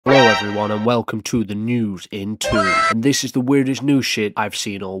everyone, and welcome to the news in 2. And this is the weirdest news shit I've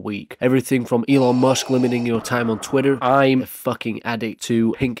seen all week. Everything from Elon Musk limiting your time on Twitter, I'm a fucking addict,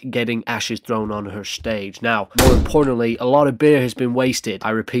 to Pink getting ashes thrown on her stage. Now, more importantly, a lot of beer has been wasted.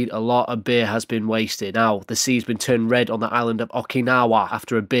 I repeat, a lot of beer has been wasted. Now, the sea's been turned red on the island of Okinawa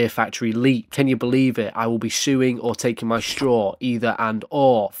after a beer factory leak. Can you believe it? I will be suing or taking my straw, either and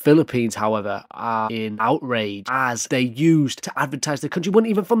or. Philippines, however, are in outrage as they used to advertise the country weren't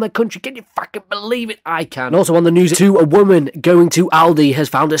even from their country. Can you fucking believe it? I can. And also on the news too, a woman going to Aldi has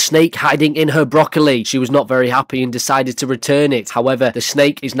found a snake hiding in her broccoli. She was not very happy and decided to return it. However, the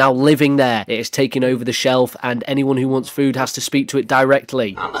snake is now living there. It has taken over the shelf and anyone who wants food has to speak to it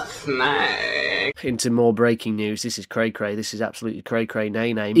directly. I'm a snake. Into more breaking news. This is cray-cray. This is absolutely cray-cray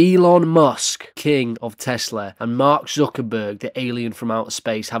nay-name. Elon Musk, king of Tesla, and Mark Zuckerberg, the alien from outer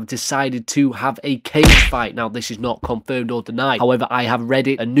space, have decided to have a cage fight. Now, this is not confirmed or denied. However, I have read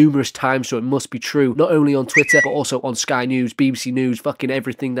it numerous times, so it must be true. Not only on Twitter, but also on Sky News, BBC News, fucking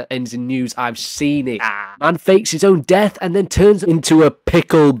everything that ends in news. I've seen it. Man fakes his own death and then turns into a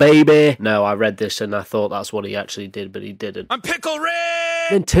pickle baby. No, I read this and I thought that's what he actually did, but he didn't. I'm Pickle Rick!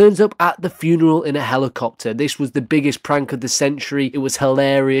 Then turns up at the funeral in a helicopter. This was the biggest prank of the century. It was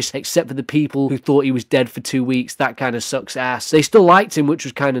hilarious, except for the people who thought he was dead for 2 weeks. That kind of sucks ass. They still liked him, which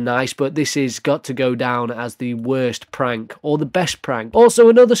was kind of nice, but this has got to go down as the worst prank, or the best prank. Also,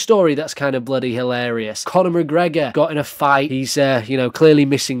 another story that's kind of bloody hilarious. Conor McGregor got in a fight. He's, clearly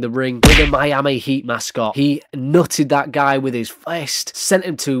missing the ring with a Miami Heat mascot. He nutted that guy with his fist, sent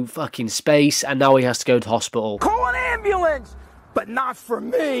him to fucking space, and now he has to go to hospital. Call an ambulance! But not for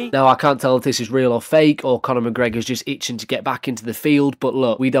me. Now, I can't tell if this is real or fake, or Conor McGregor's just itching to get back into the field, but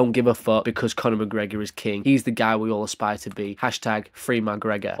look, we don't give a fuck because Conor McGregor is king. He's the guy we all aspire to be. Hashtag free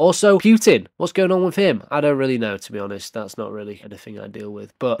McGregor. Also, Putin. What's going on with him? I don't really know, to be honest. That's not really anything I deal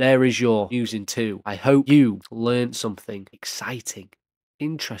with. But there is your news in 2. I hope you learned something exciting,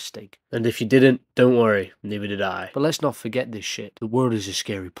 interesting. And if you didn't, don't worry, neither did I. But let's not forget this shit. The world is a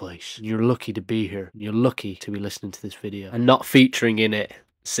scary place, and you're lucky to be here. And you're lucky to be listening to this video and not featuring in it.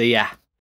 See ya.